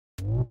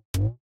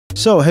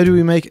So how do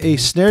we make a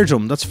snare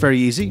drum? That's very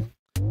easy.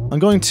 I'm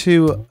going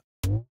to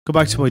go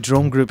back to my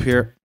drum group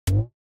here.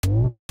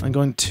 I'm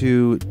going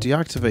to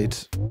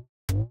deactivate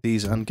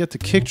these and get the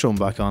kick drum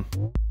back on.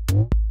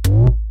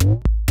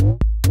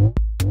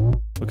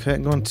 Okay,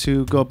 I'm going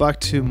to go back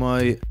to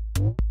my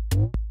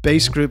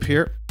bass group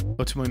here,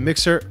 go to my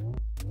mixer.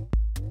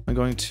 I'm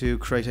going to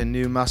create a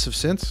new massive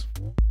synth.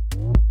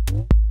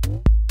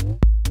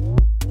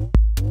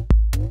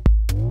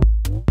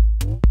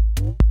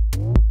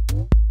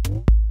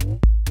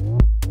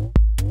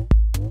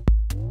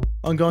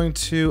 I'm going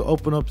to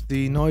open up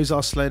the noise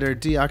oscillator,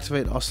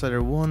 deactivate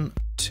oscillator 1,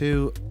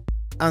 2,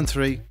 and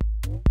 3.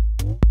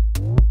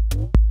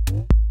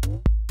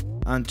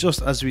 And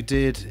just as we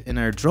did in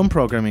our drum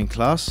programming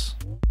class,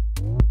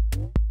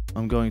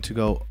 I'm going to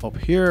go up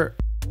here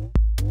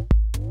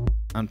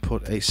and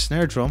put a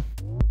snare drum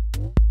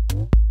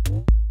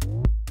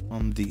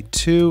on the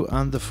 2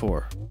 and the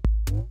 4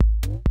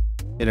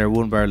 in our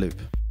 1-bar loop.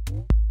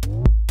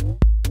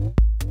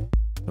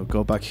 So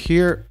go back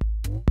here.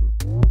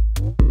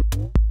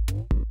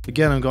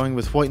 Again, I'm going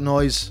with white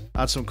noise,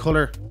 add some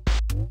color.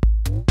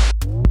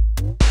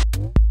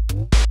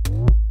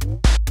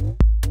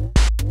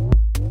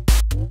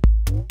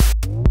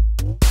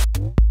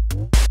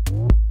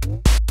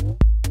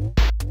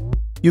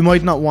 You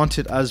might not want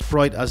it as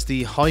bright as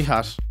the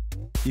hi-hat.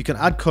 You can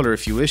add color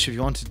if you wish. If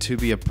you want it to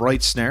be a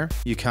bright snare,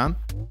 you can.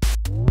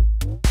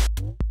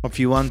 Or if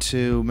you want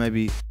to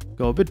maybe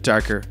go a bit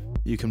darker,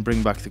 you can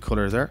bring back the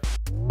color there.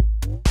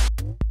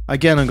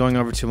 Again, I'm going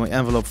over to my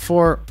envelope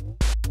 4.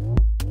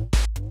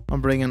 I'm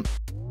bringing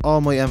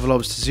all my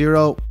envelopes to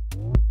 0.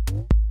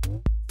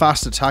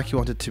 Fast attack, you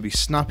want it to be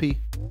snappy.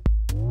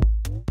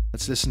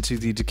 Let's listen to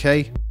the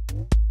decay.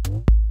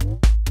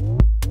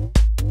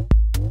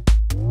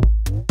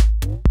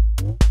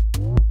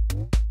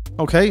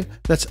 Okay,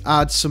 let's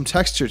add some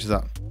texture to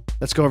that.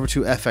 Let's go over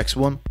to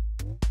FX1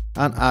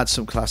 and add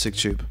some classic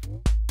tube.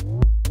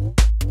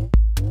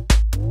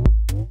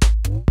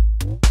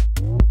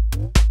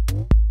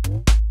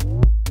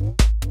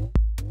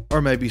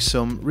 Or maybe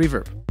some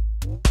reverb.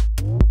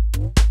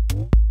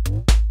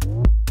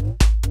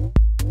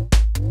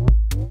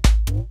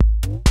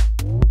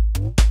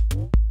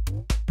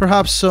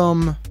 Perhaps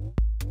some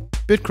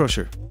bit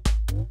crusher.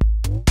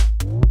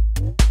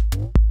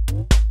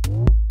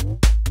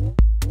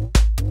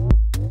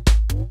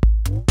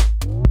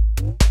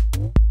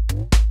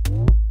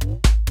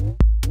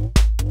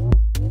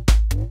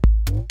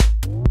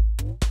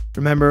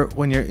 Remember,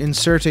 when you're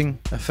inserting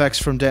effects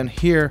from down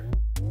here,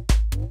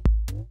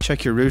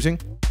 check your routing.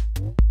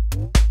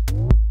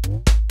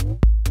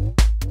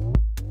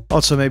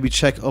 Also, maybe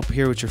check up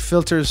here with your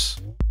filters.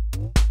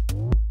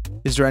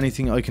 Is there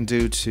anything I can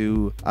do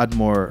to add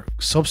more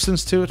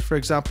substance to it? For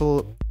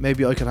example,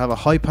 maybe I could have a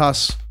high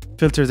pass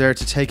filter there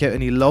to take out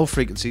any low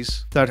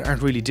frequencies that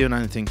aren't really doing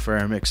anything for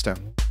our mix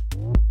down.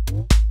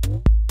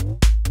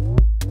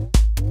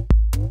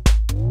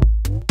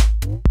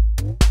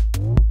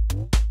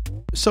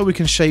 So we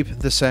can shape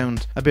the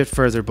sound a bit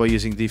further by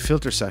using the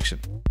filter section.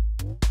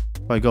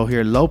 If I go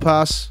here, low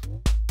pass,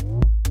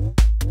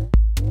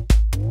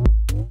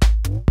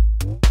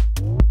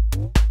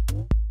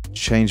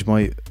 change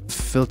my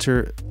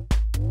filter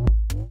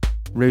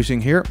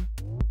routing here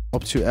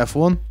up to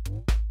F1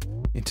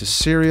 into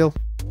serial.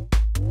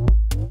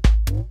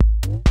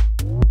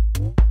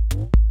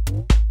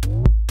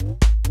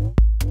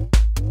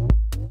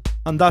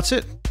 And that's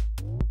it.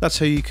 That's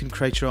how you can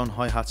create your own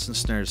hi-hats and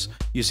snares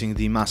using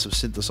the massive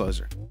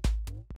synthesizer.